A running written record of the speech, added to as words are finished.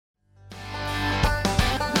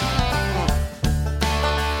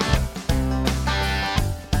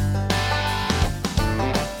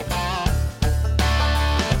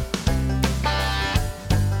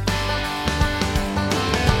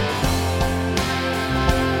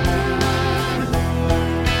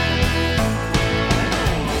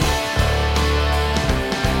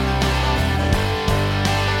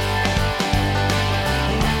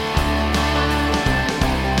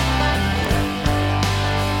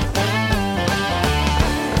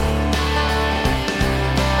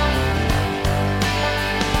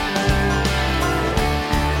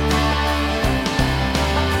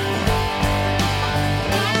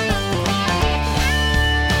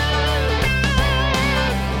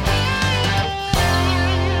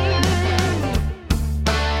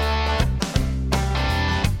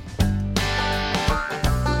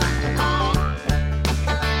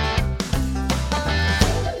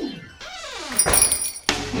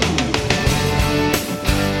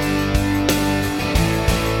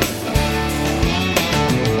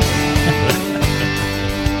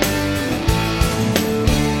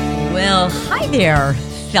there,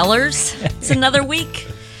 fellers. It's another week.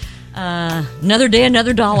 Another day,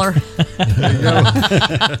 another dollar.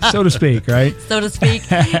 So to speak, right? So to speak.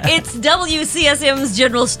 It's WCSM's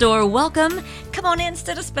General Store. Welcome. Come on in,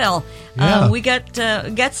 sit a spell. Yeah. We got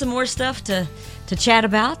some more stuff to chat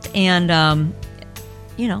about, and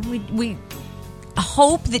we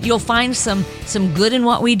hope that you'll find some good in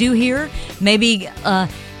what we do here. Maybe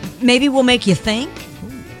we'll make you think.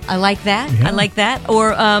 I like that. Yeah. I like that.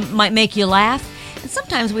 Or might make you laugh. And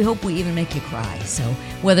sometimes we hope we even make you cry. So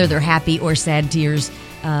whether they're happy or sad tears,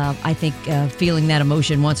 I think feeling that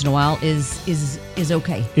emotion once in a while is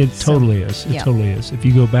okay. It totally is. It yeah. totally is. If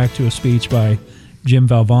you go back to a speech by Jim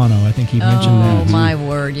Valvano, I think he mentioned that. Oh, my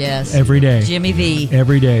word, yes. Every day. Jimmy V.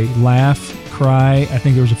 Every day. Laugh, cry. I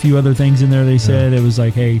think there was a few other things in there they said. It was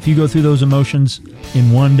like, hey, if you go through those emotions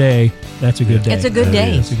in one day, that's a good day. It's a good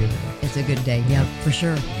day. It's a good day. It's a good day, yeah, for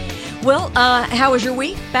sure. Well, how was your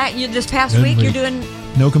week? This past Good week, week. you're doing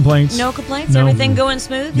No complaints. no complaints? No. Everything going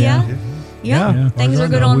smooth? Yeah. Yeah. Things are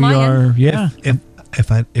good on we my end. are, yeah.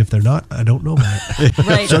 If they're not, I don't know about it.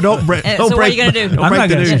 Right. So don't break. So Don't what are break. you gonna do? Don't I'm break not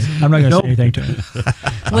the going news. to Nope. say anything to him.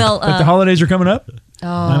 Well, But the holidays are coming up.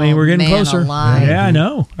 I mean, we're getting man closer. alive. Yeah, I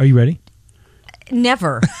know. Are you ready?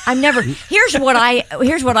 Never. I'm never. Here's what I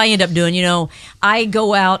end up doing. I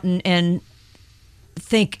go out and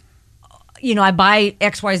think. I buy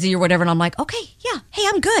XYZ or whatever, and I'm like, okay, yeah, hey,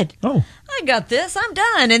 I'm good. Oh. I got this. I'm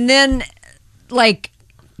done. And then, like,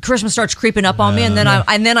 Christmas starts creeping up on me, and then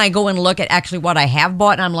I go and look at actually what I have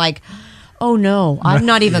bought, and I'm like, oh no, I'm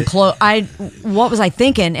not even close. What was I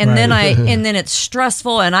thinking? And then then it's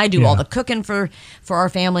stressful, and I do all the cooking for our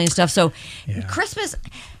family and stuff. So, Christmas,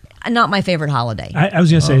 not my favorite holiday. I was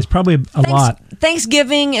going to say, it's probably a lot.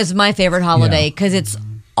 Thanksgiving is my favorite holiday because it's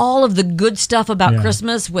all of the good stuff about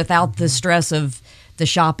Christmas without the stress of the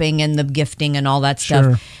shopping and the gifting and all that stuff.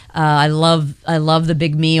 Sure. I love the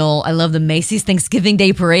big meal. I love the Macy's Thanksgiving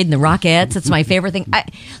Day Parade and the Rockettes. It's my favorite thing.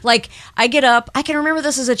 I get up. I can remember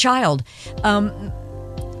this as a child.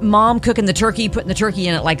 Mom cooking the turkey, putting the turkey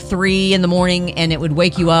in at like 3 a.m, and it would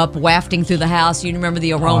wake you up, wafting through the house. You remember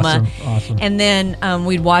the aroma. Awesome. And then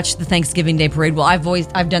we'd watch the Thanksgiving Day Parade. Well,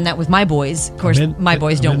 I've done that with my boys. Of course, my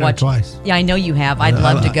boys I've don't been there watch. twice. Yeah, I know you have. I'd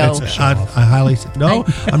love to go. I highly no.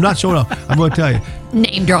 I'm not showing off. I'm going to tell you.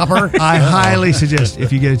 Name dropper. I highly suggest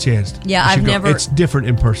if you get a chance. Yeah, you should I've go. never- It's different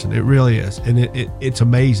in person. It really is, and it's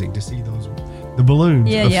amazing to see the balloons,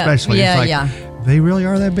 especially. It's like, they really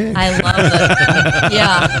are that big. I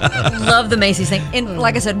love the Macy's thing. And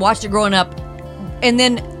like I said, watched it growing up, and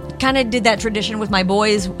then kind of did that tradition with my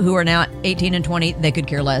boys who are now 18 and 20. They could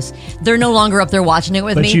care less. They're no longer up there watching it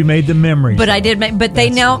with me. But you made the memory. But I did.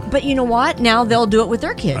 But you know what? Now they'll do it with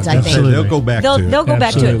their kids. I think Absolutely. They'll go back to it. They'll go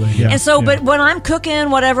back to Absolutely, it. yeah, And so, yeah. but when I'm cooking,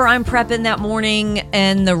 whatever, I'm prepping that morning,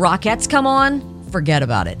 and the Rockettes come on. Forget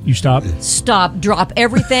about it. You stop? Stop, drop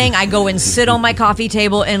everything. I go and sit on my coffee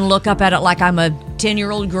table and look up at it like I'm a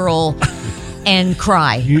 10-year-old girl and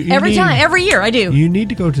cry. Every year I do. You need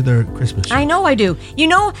to go to their Christmas show. I know I do.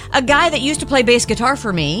 A guy that used to play bass guitar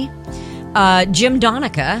for me, Jim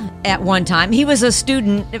Donica, at one time, he was a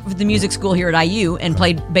student at the music school here at IU and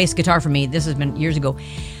played bass guitar for me. This has been years ago.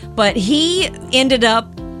 But he ended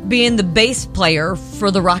up being the bass player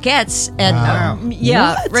for the Rockettes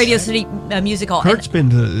at Radio City Music Hall. Kurt's been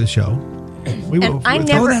to the show. I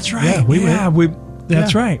never- Oh, that's right. Yeah, we went.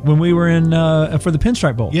 That's right. When we were in for the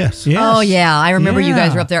Pinstripe Bowl. Yes. Oh yeah, I remember you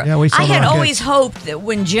guys were up there. Yeah, we saw I the had Rockettes. always hoped that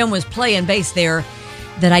when Jim was playing bass there,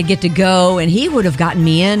 that I'd get to go, and he would have gotten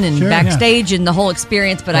me in and Sure, backstage and the whole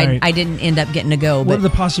experience. But Right. I didn't end up getting to go. What But are the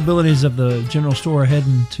possibilities of the general store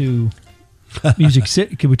heading to Music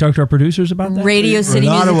City? Can we talk to our producers about that? Radio City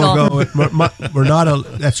Renata Music Hall. will go. Renata,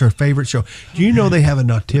 that's her favorite show. Do you know they have a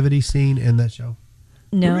nativity scene in that show?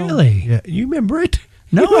 No, Really? Yeah, you remember it?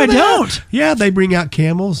 No, You remember I that? don't. Yeah, they bring out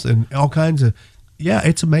camels and all kinds of. Yeah,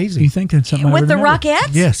 it's amazing. You think that's something I with would the remember? Rockettes.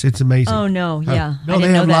 Yes, it's amazing. Oh no, yeah. No, I they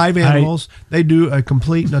didn't have know that. live animals. They do a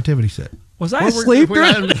complete nativity set. Was I asleep? You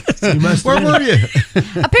must Where were you?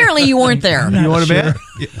 Apparently, you weren't there. You want to bet?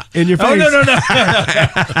 In your face. Oh,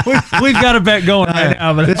 no. We've got a bet going right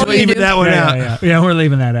now. But This would even that one out. Yeah, we're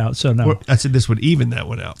leaving that out. So no. I said this would even that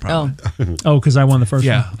one out, probably. Oh, because I won the first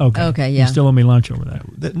Yeah. one. Okay. Okay, yeah. You still owe me lunch over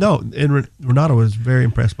that. No, and Renata was very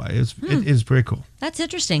impressed by it. It is very cool. That's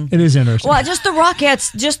interesting. It is interesting. Well, just the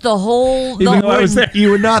Rockettes, just the whole. Even though I was there.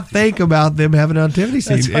 You would not think about them having a nativity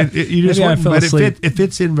scene. That's right. You just Maybe I wouldn't, fell but asleep. it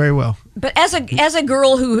fits in very well. But as a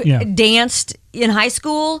girl who Yeah. danced in high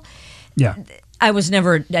school, Yeah. I was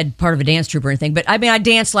never a part of a dance troupe or anything. But I mean, I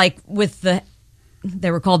danced like with the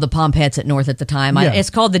they were called the Pompettes at North at the time. Yeah. It's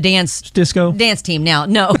called the dance team now.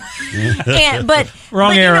 No,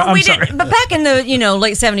 Wrong era. I'm sorry. But back in the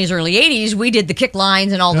late 70s, early 80s, we did the kick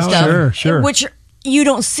lines and all the stuff. Sure. Which you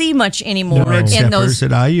don't see much anymore. The Red Steppers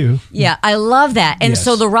at IU. Yeah, I love that. And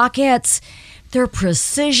so the Rockettes, their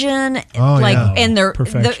precision, and their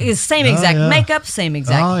the same exact makeup, same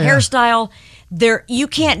exact hairstyle. You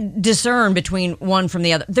can't discern between one from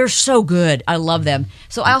the other. They're so good. I love them.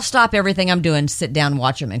 So I'll stop everything I'm doing, sit down,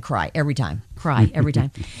 watch them, and cry every time.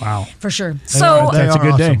 Wow. For sure. So that's a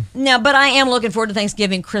good day. Now, but I am looking forward to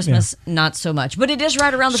Thanksgiving, Christmas, not so much. But it is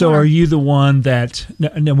right around the corner. So are you the one that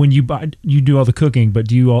when you buy, you do all the cooking, but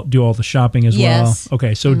do you do all the shopping as well?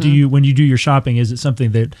 Okay. So when you do your shopping, is it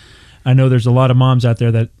something that I know there's a lot of moms out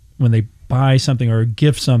there that when they buy something or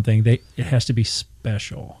gift something, it has to be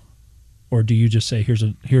special? Or do you just say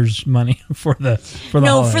here's money for the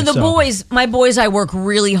holiday? For the boys, my boys, I work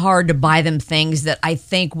really hard to buy them things that I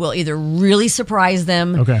think will either really surprise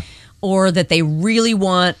them, or that they really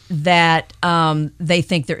want that they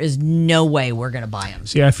think there is no way we're going to buy them.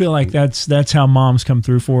 See, I feel like that's how moms come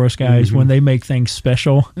through for us guys when they make things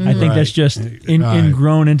special. I think that's just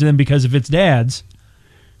ingrown into them because if it's dad's,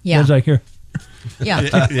 dad's like here. Yeah.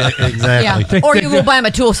 Exactly. Yeah. Or you will buy them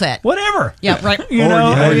a tool set. Whatever. Yeah, right.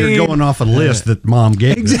 You're going off a list that mom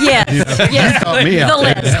gave you. Yes. Caught me out the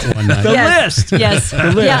there list. that one night. The list. Yes.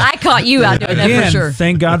 Yeah, I caught you out doing that for sure.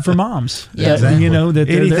 Thank God for moms. Yeah. That, that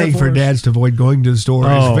anything for dads to avoid going to the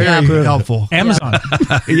store is very helpful. Amazon.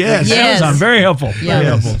 Yes. Amazon, very helpful. Very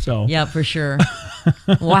helpful. So. Yeah, for sure.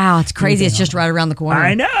 Wow, it's crazy. It's just right around the corner.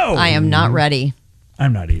 I know. I am not ready.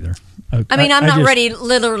 I'm not either. I mean, I'm not ready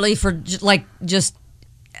literally for just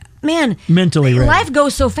man, mentally ready. Life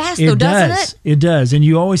goes so fast, though, doesn't it? It does. And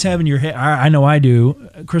you always have in your head, I know I do,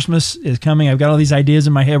 Christmas is coming. I've got all these ideas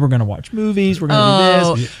in my head. We're going to watch movies. We're going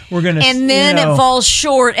to do this. We're going to, and then it falls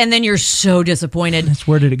short, and then you're so disappointed.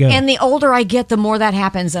 Where did it go? And the older I get, the more that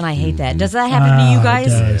happens, and I hate that. Does that happen to you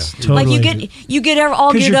guys? It does. Totally. Like you get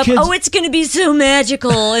all geared up. Oh, it's going to be so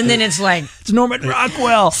magical, and then it's like it's Norman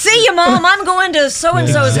Rockwell. See you, Mom. I'm going to so and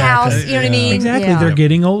so's house. You know what I mean? Exactly. Yeah. They're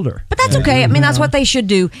getting older, but that's okay. I mean, that's what they should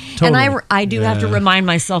do. Totally. And I do have to remind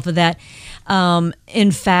myself of that.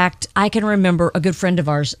 In fact, I can remember a good friend of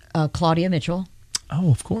ours, Claudia Mitchell.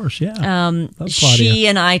 Oh, of course, yeah. She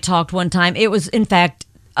and I talked one time. It was, in fact,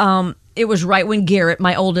 it was right when Garrett,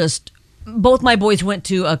 my oldest, both my boys went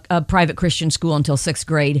to a private Christian school until 6th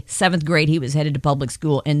grade. 7th grade, he was headed to public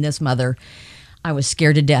school, and this mother, I was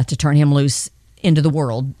scared to death to turn him loose into the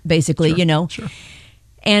world, basically, Sure.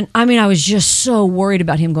 And I mean, I was just so worried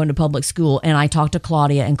about him going to public school. And I talked to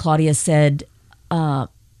Claudia, and Claudia said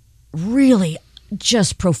really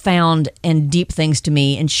just profound and deep things to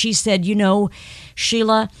me. And she said,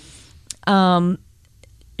 Sheila,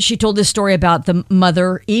 she told this story about the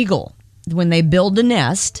mother eagle. When they build the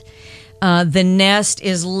nest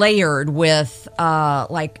is layered with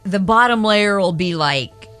like the bottom layer will be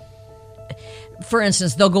like, for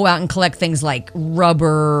instance, they'll go out and collect things like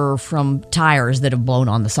rubber from tires that have blown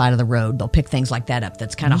on the side of the road. They'll pick things like that up.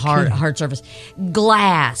 That's kind of hard surface.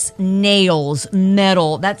 Glass, nails,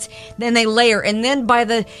 metal. Then they layer, and then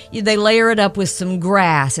they layer it up with some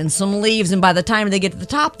grass and some leaves. And by the time they get to the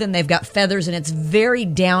top, then they've got feathers, and it's very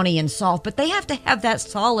downy and soft. But they have to have that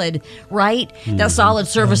solid, right? Mm-hmm. That solid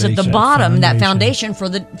surface at the bottom, that foundation for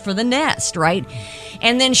the nest, right?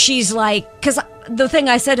 And then she's like, because the thing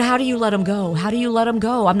I said, how do you let him go? How do you let him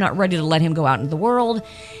go? I'm not ready to let him go out into the world.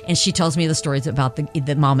 And she tells me the stories about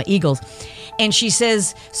the mama eagles. And she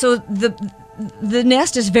says, so the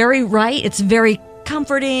nest is very right. It's very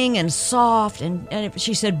comforting and soft. And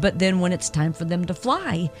she said, but then when it's time for them to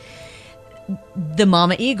fly, the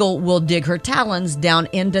mama eagle will dig her talons down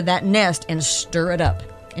into that nest and stir it up.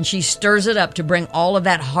 And she stirs it up to bring all of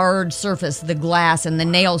that hard surface, the glass and the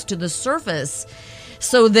nails, to the surface,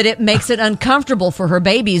 so that it makes it uncomfortable for her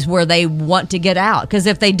babies where they want to get out. Because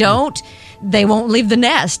if they don't, they won't leave the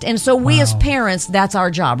nest. And so we as parents, that's our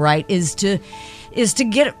job, right? Is to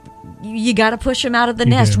get, you got to push them out of the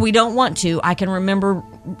nest. We don't want to. I can remember,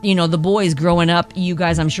 the boys growing up, you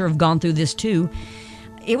guys I'm sure have gone through this too.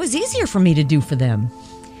 It was easier for me to do for them,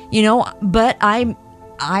 but I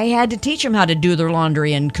had to teach them how to do their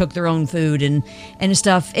laundry and cook their own food and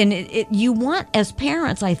stuff. And you want, as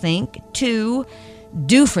parents, I think, to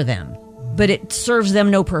do for them, but it serves them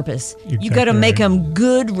no purpose. Exactly. You got to make them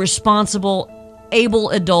good, responsible,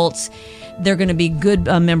 able adults. They're going to be good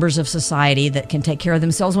members of society that can take care of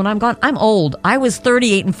themselves when I'm gone. I'm old. I was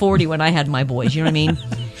 38 and 40 when I had my boys. You know what I mean?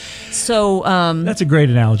 So that's a great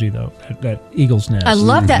analogy, though. That eagle's nest. I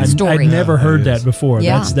love that story. I'd never heard that before.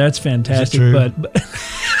 Yeah. That's fantastic. Is it true? But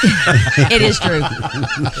It is true.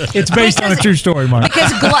 It's based on a true story, Mark.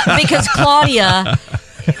 Because Claudia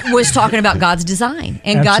was talking about God's design,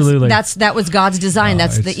 and Absolutely. that was God's design.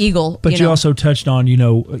 That's the eagle. But you also touched on,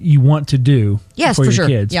 you want to do for your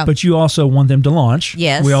kids, but you also want them to launch.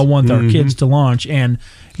 Yes, we all want our kids to launch, and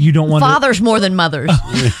you don't want fathers more than mothers.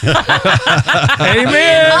 Amen.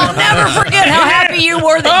 I'll never forget how happy you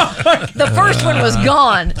were that the first one was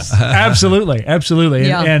gone. Absolutely,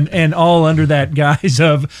 and all under that guise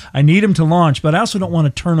of I need them to launch, but I also don't want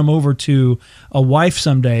to turn them over to a wife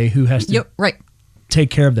someday who has to take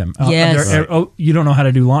care of them. Yes. You don't know how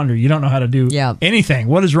to do laundry. You don't know how to do anything.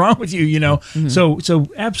 What is wrong with you? Mm-hmm. So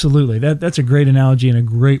absolutely, that's a great analogy and a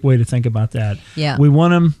great way to think about that. Yeah, we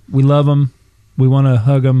want them, we love them, we want to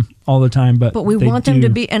hug them all the time, but we want them to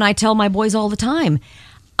be. And I tell my boys all the time,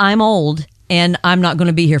 I'm old and I'm not going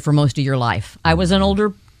to be here for most of your life. I was an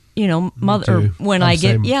older, mother when I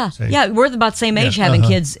get same. We're about the same age having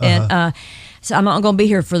kids and. So I'm not going to be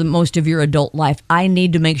here for the most of your adult life. I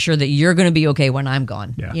need to make sure that you're going to be okay when I'm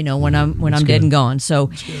gone. Yeah. When I'm dead and gone.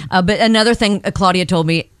 So, but another thing Claudia told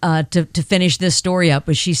me to finish this story up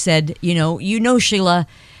was she said, Sheila,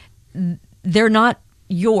 they're not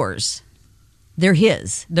yours. They're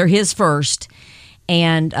his. They're his first,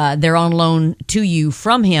 and they're on loan to you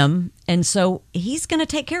from him. And so he's going to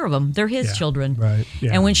take care of them. They're his children. Right.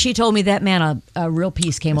 Yeah. And when she told me that, man, a real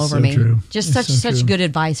peace came over me. True. Just such good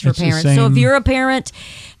advice for parents. So if you're a parent,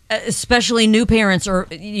 especially new parents or,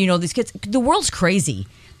 these kids, the world's crazy.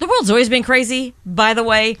 The world's always been crazy, by the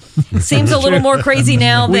way. It seems a little more crazy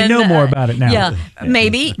now than... We know more about it now. Yeah,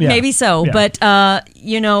 maybe so. Yeah. But,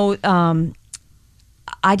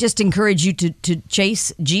 I just encourage you to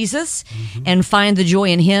chase Jesus and find the joy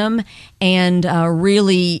in him and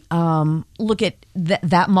really look at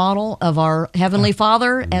that model of our Heavenly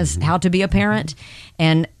Father as how to be a parent.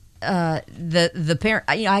 And the parent,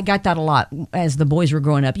 I got that a lot as the boys were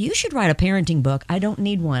growing up. You should write a parenting book. I don't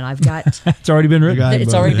need one. I've got... It's already been written.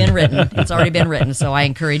 It's already been written. It's already been written. So I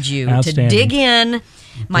encourage you to dig in.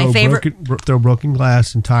 Throw broken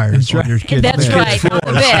glass and tires on your kid's bed. That's right, on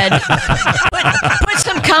the bed. Put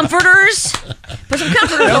some comforters. Put some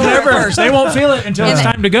comforters on there first. They won't feel it until it's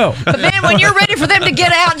time to go. But then when you're ready for them to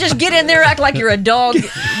get out, just get in there, act like you're a dog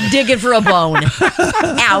digging for a bone.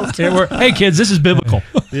 Out. Hey, kids, this is biblical.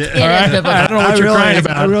 Yeah. It is biblical. I don't know what you're crying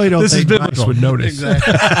about. I really don't think Bryce would notice.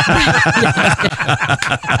 Exactly.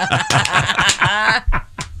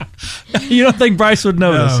 You don't think Bryce would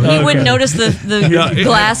notice? No. He wouldn't notice the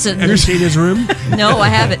glass. Have you seen his room? No, I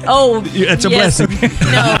haven't. Oh, it's a blessing.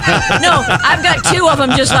 No, I've got two of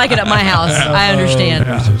them just like it at my house. I understand.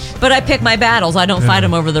 But I pick my battles. I don't fight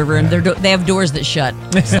them over the room. They have doors that shut.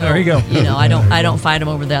 So, there you go. I don't fight them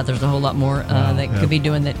over that. There's a whole lot more that could be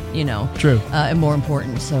doing that. True. And more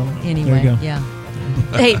important. So anyway, there you go. Yeah.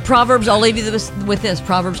 Hey, Proverbs. I'll leave you with this.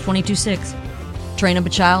 Proverbs 22:6. Train up a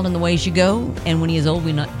child in the ways you go, and when he is old,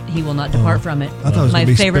 he will not depart from it. I thought it was my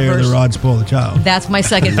favorite verse. The rod spoil the child. That's my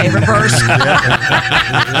second favorite verse.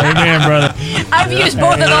 Amen, brother. I've used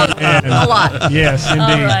both of those a lot. Yes, indeed.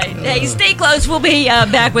 All right. Hey, stay close. We'll be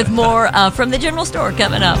back with more from the General Store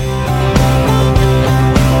coming up.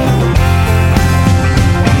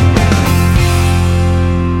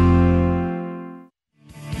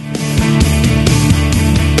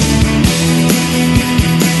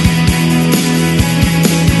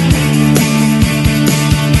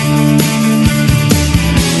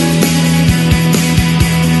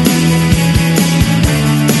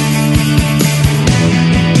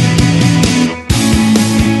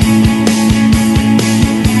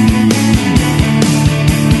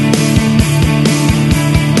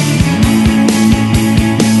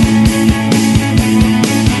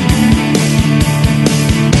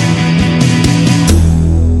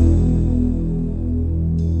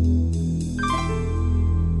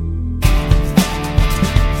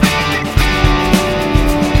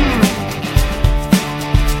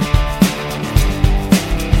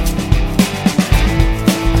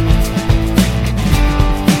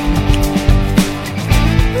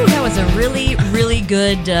 That was a really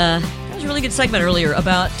good segment earlier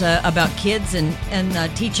about kids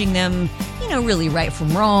and teaching them, really right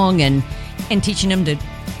from wrong and teaching them to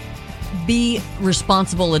be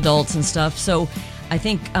responsible adults and stuff. So I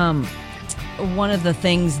think one of the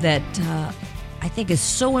things that I think is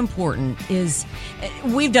so important is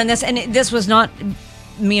we've done this, and this was not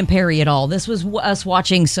me and Perry at all. This was us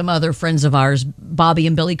watching some other friends of ours, Bobby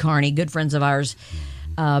and Billy Carney, good friends of ours.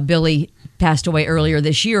 Billy passed away earlier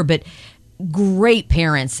this year, but great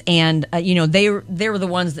parents, and they were the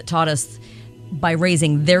ones that taught us by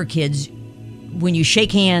raising their kids. When you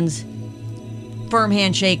shake hands, firm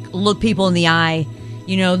handshake, look people in the eye,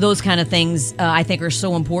 those kind of things I think are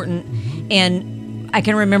so important. And I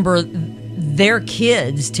can remember their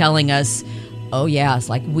kids telling us, oh yeah, it's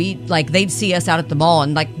like they'd see us out at the mall,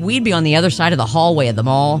 and like we'd be on the other side of the hallway of the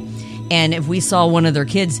mall, and if we saw one of their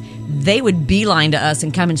kids, they would beeline to us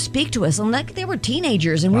and come and speak to us, and like they were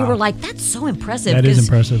teenagers, and we were like, that's so impressive. That is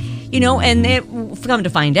impressive. And they come to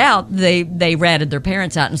find out, they ratted their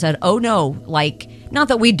parents out and said, oh no, like, not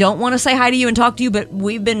that we don't want to say hi to you and talk to you, but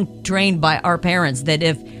we've been trained by our parents that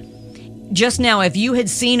if you had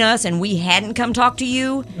seen us and we hadn't come talk to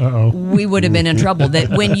you, we would have been in trouble.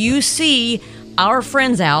 That when you see our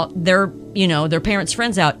friends out, their parents'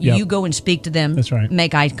 friends out, you go and speak to them. That's right.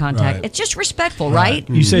 Make eye contact. Right. It's just respectful, right?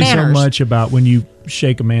 You say Manners. so much about when you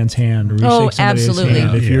shake a man's hand or you shake somebody's absolutely.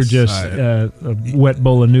 hand. If you're just a wet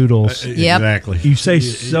bowl of noodles, Exactly. you say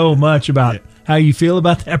so much about how you feel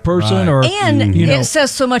about that person, it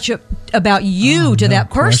says so much about you to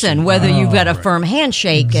that person, whether you've got a firm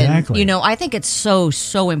handshake. Exactly. And I think it's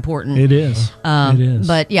so important. It is. It is.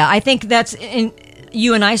 But yeah, I think that's.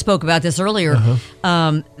 You and I spoke about this earlier.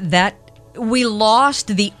 That we lost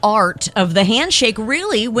the art of the handshake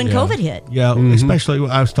really when COVID hit. Yeah, especially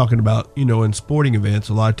I was talking about, in sporting events,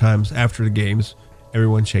 a lot of times after the games,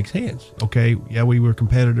 everyone shakes hands. Okay, yeah, we were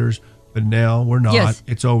competitors, but now we're not. Yes.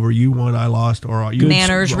 It's over. You won, I lost, or you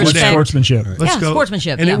Manners, Good respect. sportsmanship. Let's go.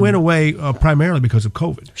 Sportsmanship. And it went away primarily because of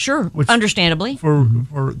COVID. Sure, understandably. For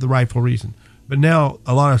the rightful reason. But now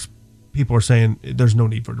a lot of people are saying there's no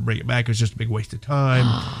need for it to bring it back. It's just a big waste of time.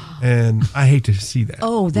 And I hate to see that.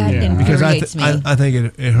 Oh, that because infuriates me. I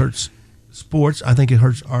think it hurts sports. I think it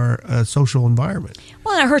hurts our social environment.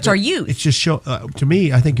 Well, it hurts our youth. It's just to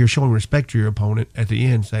me, I think you're showing respect to your opponent at the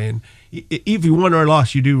end, saying if you won or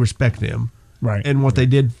lost, you do respect them, right? And what they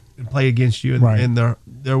did play against you and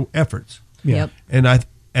their efforts. Yeah. Yep. And as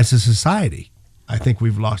a society, I think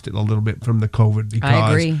we've lost it a little bit from the COVID because I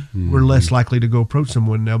agree. We're less likely to go approach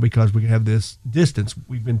someone now because we have this distance.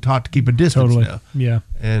 We've been taught to keep a distance now. Yeah.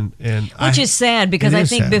 And which is sad because I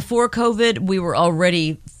think sad. before COVID we were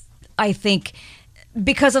already, I think,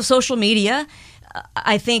 because of social media,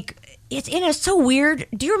 I think it's so weird.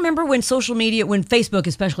 Do you remember when social media, when Facebook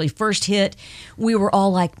especially first hit, we were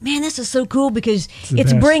all like, man, this is so cool because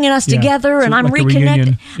it's bringing us together and I'm like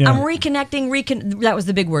reconnecting. Yeah. I'm reconnecting. That was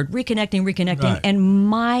the big word, reconnecting. Right. And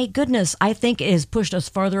my goodness, I think it has pushed us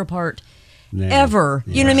farther apart ever.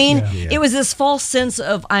 You know what I mean? Yeah. It was this false sense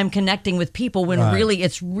of I'm connecting with people when really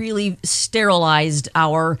it's really sterilized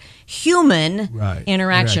our human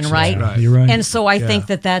interaction, right? You're right. And so I think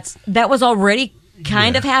that was already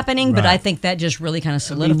kind of happening, but I think that just really kind of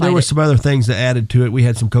solidified there were it. some other things that added to it. We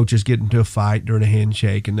had some coaches get into a fight during a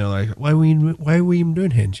handshake, and they're like, why are we even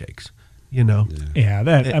doing handshakes? Yeah,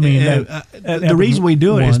 the reason we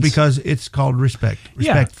do it is because it's called respect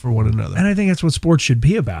for one another. And I think that's what sports should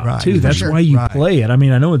be about, too. For That's sure. why you play it. I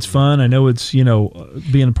mean, I know it's fun. I know it's, being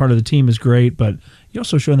a part of the team is great, but you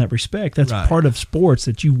also showing that respect. That's part of sports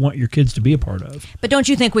that you want your kids to be a part of. But don't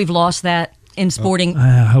you think we've lost that in sporting?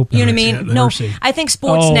 I hope not. You know what I mean? Yeah, no, mercy. I think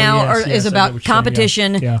sports is about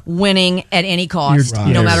competition, winning at any cost,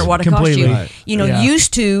 no matter what it costs you.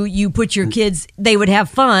 Used to, you put your kids, they would have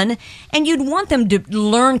fun, and you'd want them to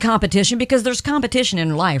learn competition because there's competition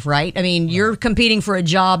in life, right? I mean, you're competing for a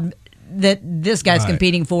job that this guy's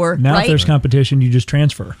competing for. Now, right? if there's competition, you just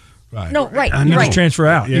transfer. Right. No, right. You just transfer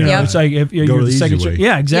out. Yeah. It's like if you're the second.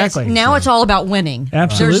 Yeah, exactly. Yes, now it's all about winning.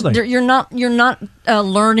 Absolutely. You're not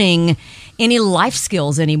learning any life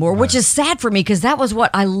skills anymore, which is sad for me because that was what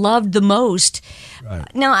I loved the most. Right.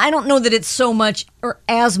 Now, I don't know that it's so much or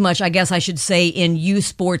as much, I guess I should say, in youth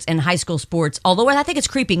sports and high school sports, although I think it's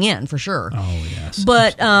creeping in for sure. Oh, yes.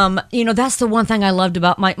 But, that's the one thing I loved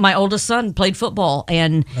about my oldest son played football.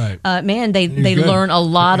 And, man, they learn a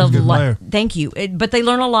lot of life. Thank you. But they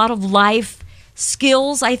learn a lot of life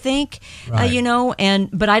skills, I think, but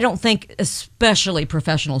I don't think especially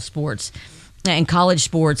professional sports and college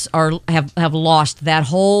sports have lost that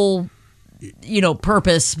whole,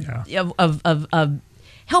 purpose of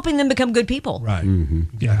helping them become good people. Right. Mm-hmm.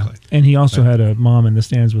 Exactly. And he also had a mom in the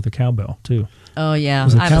stands with a cowbell too. Oh yeah, I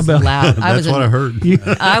was loud. That's what I heard.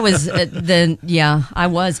 I was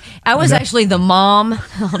I was actually the mom.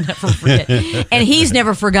 I'll never forget, and he's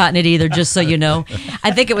never forgotten it either. Just so you know,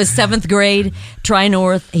 I think it was 7th grade,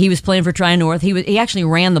 Tri-North. He was playing for Tri-North. He actually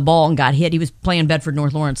ran the ball and got hit. He was playing Bedford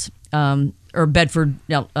North Lawrence, or Bedford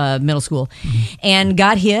Middle School, and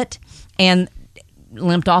got hit and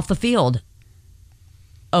limped off the field.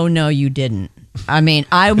 Oh no, you didn't. I mean,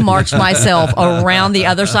 I marched myself around the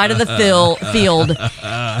other side of the field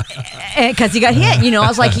because he got hit. I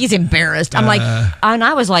was like, he's embarrassed. I'm like, and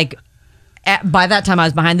I was like, by that time I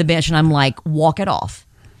was behind the bench, and I'm like, walk it off.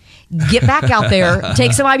 Get back out there,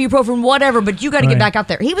 take some ibuprofen, whatever, but you got to get back out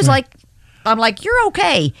there. He was like, I'm like, you're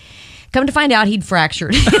okay. Come to find out, he'd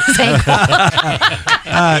fractured his ankle.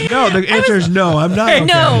 No, the answer is no. I'm not okay.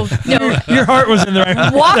 No. Your heart was in the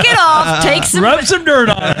right. Walk it off, rub some dirt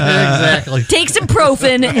on it. Exactly. Take some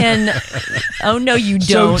Profen, and oh, no, you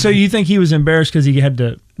don't. So you think he was embarrassed because he had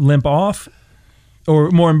to limp off?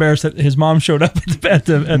 Or more embarrassed that his mom showed up at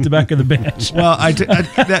the back of the bench. Well,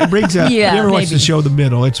 that brings up. Yeah, you ever watch maybe. the show The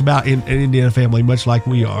Middle? It's about an Indiana family, much like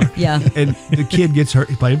we are. Yeah. And the kid gets hurt.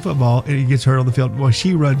 He's playing football, and he gets hurt on the field. Well,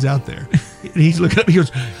 she runs out there. And he's looking up. He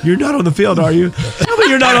goes, "You're not on the field, are you? Tell me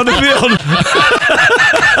you're not on the field."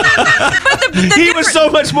 He was so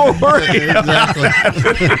much more worried. Exactly.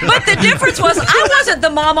 But the difference was I wasn't the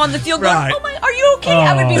mom on the field going, Right. "Oh my, are you okay?"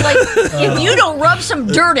 I would be like, "If you don't rub some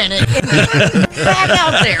dirt in it, back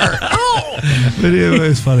out there." Oh. But it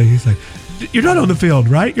was funny. He's like, "You're not on the field,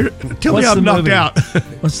 right? Tell me I'm knocked out."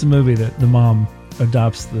 What's the movie that the mom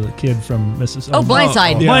adopts the kid from Mississippi? Oh,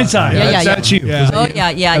 Blindside. Blindside. Yeah. That's you. Yeah. Oh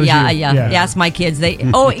That was yeah. you. Yes, my kids.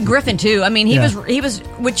 Griffin too. I mean, he was,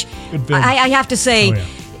 which Good film. I have to say, Oh, yeah.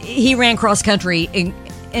 he ran cross country,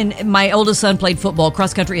 and my oldest son played football.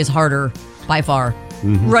 Cross country is harder by far.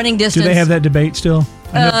 Running Do distance. they have that debate still?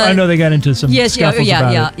 I know they got into some scuffles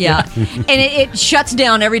about it. Yeah. And it shuts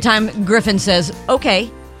down every time Griffin says, "Okay,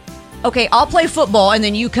 I'll play football, and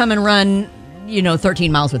then you come and run,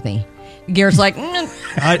 13 miles with me." Garrett's like,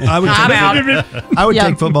 I would. I'm out. I would Yeah.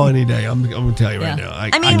 take football any day. I'm going to tell you right now. I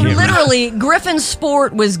can't mean, run. literally, Griffin's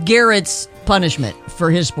sport was Garrett's punishment for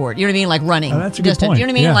his sport. You know what I mean? Like running. Oh, that's a good point. You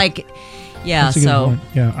know what I mean? Yeah. Like, yeah. That's a good So point.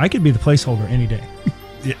 Yeah, I could be the placeholder any day.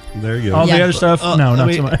 Yeah, there you go. All Yeah. the other stuff, no,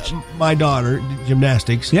 not so much. My daughter,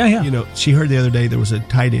 gymnastics. Yeah. She heard the other day there was a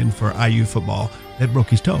tight end for IU football that broke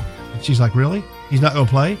his toe. And she's like, "Really? He's not going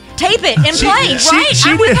to play?" tape it and play. Right? She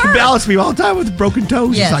I'm with did her. balance me all the time with broken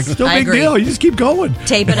toes. Yes, She's like, "No I big agree. deal. You just keep going."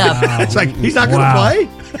 Tape it up. It's like he's not going to Wow. play.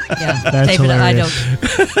 Yeah. That's tape it up. I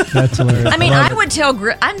hilarious. don't. That's hilarious. I mean, love I it. would tell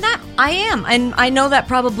I am, and I know that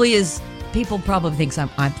probably is. People probably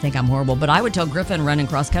think I'm horrible, but I would tell Griffin running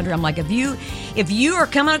cross country. I'm like, if you are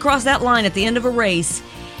coming across that line at the end of a race,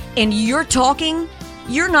 and you're talking,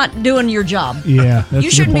 you're not doing your job. Yeah, that's a You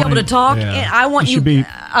good shouldn't be able to point. talk. Yeah. And I want You you. should be-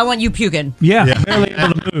 I want you puking. Yeah, barely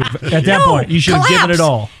able to move. At that No, point, you should have given collapse. it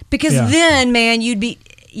all. Because Yeah. then, man, you'd be.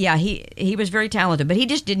 Yeah, he was very talented, but he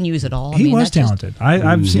just didn't use it all. I He mean, was that's just- talented.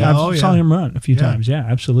 I've Oh, saw yeah. him run a few Yeah. times. Yeah,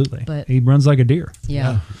 absolutely. But- he runs like a deer.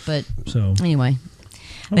 yeah, but So anyway.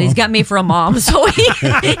 But he's got me for a mom, so maybe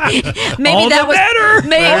All that the was better.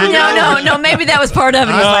 Maybe no. Maybe that was part of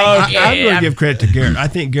it. He's like, I'm going to give credit to Garrett. I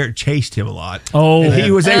think Garrett chased him a lot. Oh. and he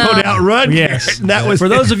was able to outrun yes, Garrett. And that was for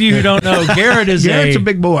those of you who don't know, Garrett is Garrett's a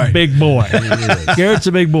big boy. Big boy. Garrett's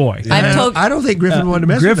a big boy. I've told I don't think Griffin wanted to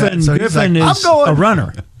mess with Griffin. that. So he's Griffin like, is "I'm going." a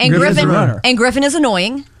runner. and Griffin's Griffin a runner. and Griffin is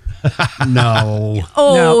annoying. No.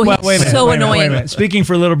 Oh, Now, he's wait a minute, so wait a minute, annoying. wait a minute. Speaking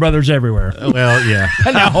for little brothers everywhere. Well, yeah.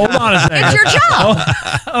 Now hold on a second. It's your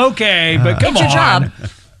job. Okay, but come It's your on. job.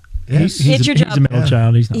 Yes. It's your He's job. a middle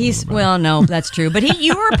child. He's not a He's little brother. well, no, that's true. But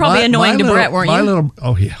you were probably annoying to little- Brett, weren't my you? Little,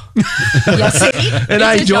 oh yeah, Yeah, see? and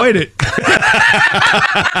I It's your enjoyed it. job.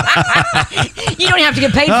 You don't have to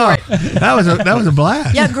get paid for it. That was a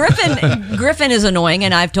blast. Yeah, Griffin is annoying,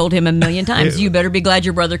 and I've told him a million times, you better be glad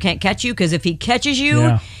your brother can't catch you, because if he catches you,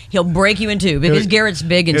 Yeah. he'll break you in two, because Garrett's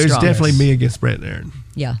big and It was strong. definitely me against Brett and Aaron.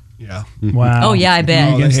 Yeah. Yeah. Wow. Oh, yeah, I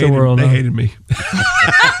bet. Oh, Against the world. They huh? hated me.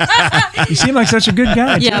 You seem like such a good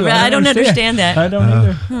guy. Yeah, too. but I don't understand that. I don't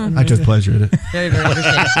either. I took pleasure in it. Very, very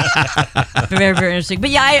interesting. Very, very interesting.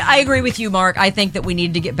 But yeah, I agree with you, Mark. I think that we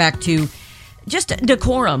need to get back to just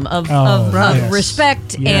decorum of yes.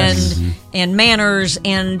 respect Yes. and manners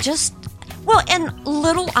and just and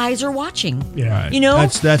little eyes are watching. Yeah. You know,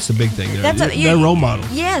 That's the big thing. They're you- role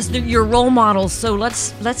models. Yes, they're your role models. So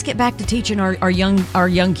let's get back to teaching our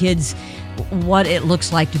young kids what it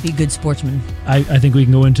looks like to be good sportsmen. I think we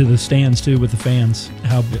can go into the stands too with the fans.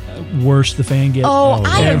 How worse the fan gets. Oh,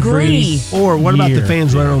 I every agree. Or what about the year.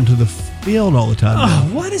 fans running onto the field all the time?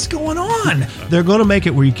 Oh, what is going on? They're going to make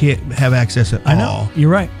it where you can't have access at I know. all.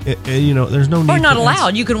 You're right. There's no need. Or not for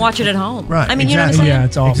allowed. You can watch it at home. Right, I mean, you know what I'm exactly. saying? Yeah,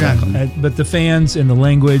 it's awful. Exactly. But the fans and the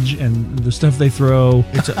language and the stuff they throw.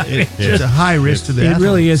 It's a high risk to the It athlete.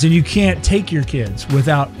 really is, and you can't take your kids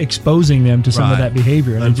without exposing them to some of Right. that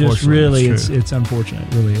behavior. And it just Unfortunately, really, it's true. it's unfortunate.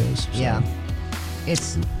 It really is. So, Yeah.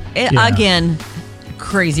 It's Yeah. again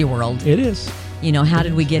crazy world. it is. You know, how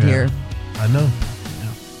did we get here? I know.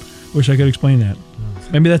 Wish I could explain that.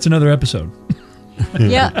 Maybe that's another episode.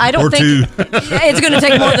 Yeah, I don't Or think it's going to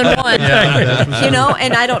take more than one.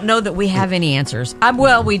 And I don't know that we have any answers.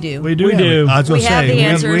 Well, we do. We do. I was gonna We have say, the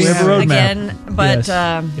answers we have a roadmap. again, but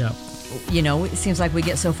Yes. Yeah. it seems like we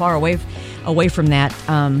get so far away from that.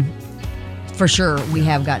 For sure, we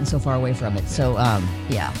have gotten so far away from it. So,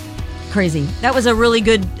 crazy. That was a really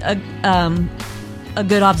good, a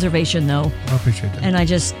good observation, though. I appreciate that. And I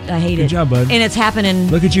hate it. Good job, bud. And it's happening.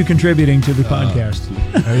 Look at you contributing to the podcast.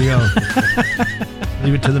 There you go.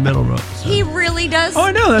 Leave it to the middle row. He really does. Oh,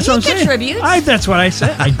 I know. That's what I'm saying. He contributes. That's what I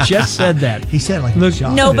said. I just said that. He said it like Look- a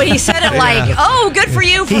job. No, but he said it like, "Oh, good for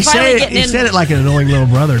you for finally getting he in." said it like an annoying little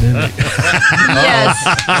brother, didn't he? Yes,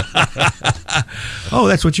 Oh,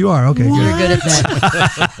 that's what you are. Okay, you're good. good at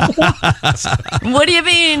that. What do you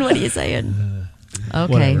mean? What are you saying?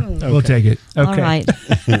 Okay. Whatever. We'll take it. Okay. All right.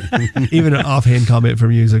 Even an offhand comment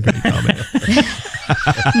from you is a great comment.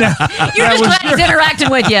 You're just glad he's interacting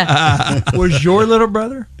with you. Was your little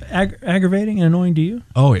brother aggravating and annoying to you?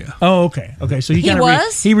 Oh yeah. Oh, okay. Okay. So he kind of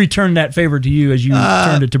was? he returned that favor to you as you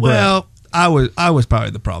turned it to Brett. Well, I was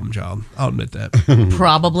probably the problem child. I'll admit that.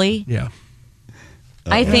 Probably. Yeah.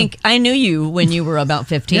 I think I knew you when you were about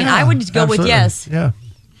 15. Yeah, I would go with absolutely. yes. Yeah.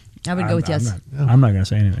 I would go with yes. I'm not going to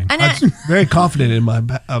say anything. And I'm very confident in my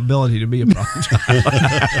ability to be a problem child.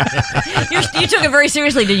 you took it very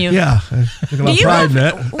seriously, didn't you? Yeah. I took a lot Do of you pride have, in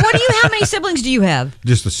that. how many siblings do you have?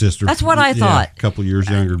 Just a sister. That's what I Yeah, thought. a couple years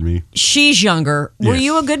younger than me. She's younger. Were Yes.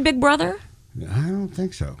 you a good big brother? I don't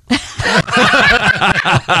think so. I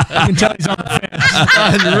can tell he's on the fence.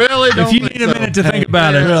 I really If you need a minute to think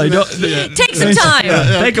about it, really don't. Take some time.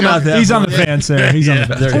 Think about that. He's on the fence there. He's on the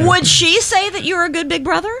fence. Would she say that you're a good big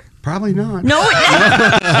brother? Probably not. No.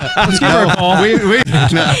 Let's give her a call. Can we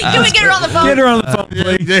get her on the phone? Get her on the phone,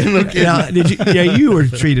 please. Now, you were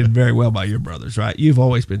treated very well by your brothers, right? You've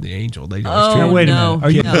always been the angel. They always Oh, treated Now, wait a no. minute.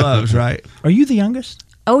 Are you kid loves, right? are you the youngest?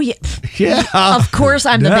 Oh yeah. Yeah. Of course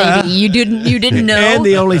I'm the Duh. baby. You didn't know. And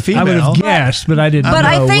the only I would female. have guessed, but I didn't. But know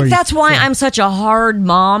I where think you- that's why I'm such a hard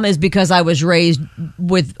mom, is because I was raised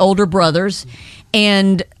with older brothers,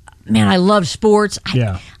 and man, I love sports.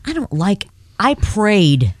 Yeah. I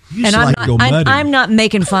prayed, You and just like to go mudding. I'm not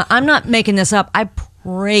making fun. I'm not making this up. I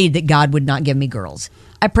prayed that God would not give me girls.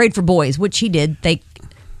 I prayed for boys, which He did.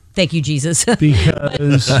 Thank you, Jesus.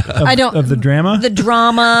 because of the drama. The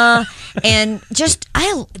drama, and just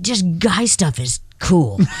guy stuff is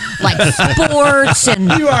cool, like sports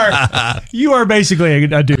and. You are basically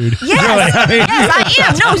a dude. Yes, yes, I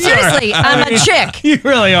am. No, seriously, I'm a chick. You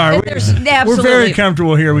really are. There's- We're absolutely. very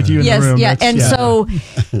comfortable here with you in Yes, the room. yeah, That's- and so,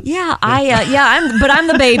 yeah, I'm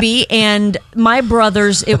the baby, and my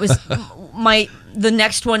brothers. It was the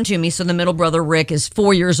next one to me. So the middle brother Rick is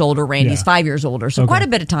 4 years older. Randy's Yeah. 5 years older. So Okay. quite a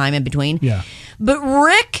bit of time in between. Yeah. But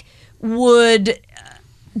Rick would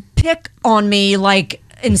pick on me like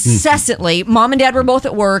incessantly. Mom and Dad were both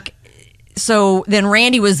at work. So then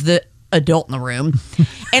Randy was the adult in the room.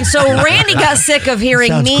 And so Randy got sick of hearing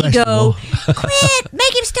Sounds me go, questionable. quit,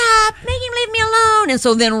 make him stop, make him leave me alone. And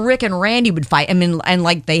so then Rick and Randy would fight. I mean, and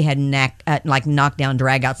like they had knockdown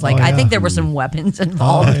dragouts. Like, Oh, I yeah. think there were some weapons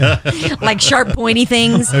involved, like sharp, pointy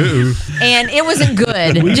things. And it wasn't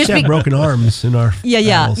good. We used to have broken arms in our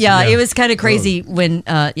yeah. battles. It was kind of crazy when,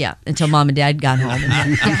 until Mom and Dad got home.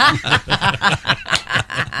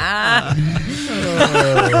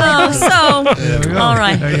 All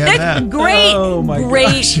right. There you have that. Great, Oh, my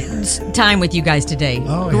great time with you guys today.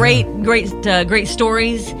 Oh, yeah. Great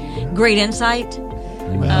stories, great insight.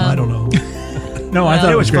 Well, I don't know. No, I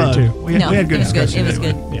thought it was great fun. too. We had good it was good. discussion. It was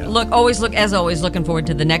good. Yeah. As always, looking forward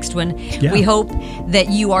to the next one. Yeah. We hope that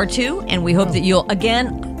you are too, and we hope that you'll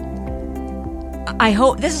again. I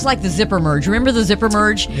hope this is like the zipper merge. Remember the zipper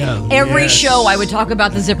merge? Yeah. Every Yes. show I would talk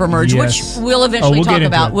about the zipper merge, Yes. which we'll eventually we'll talk get into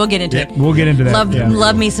about. it. We'll get into Yeah, it. we'll get into that. Love, Yeah.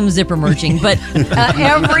 love me some zipper merging. But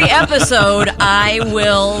every episode, I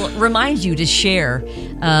will remind you to share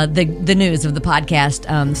the news of the podcast,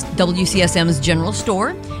 WCSM's General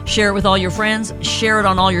Store. Share it with all your friends. Share it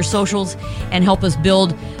on all your socials, and help us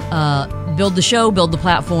build the show, build the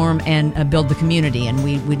platform, and build the community. And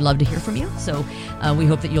we'd love to hear from you. So we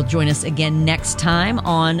hope that you'll join us again next time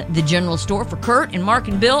on the General Store. For Kurt and Mark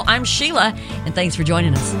and Bill, I'm Sheila, and thanks for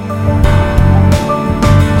joining us.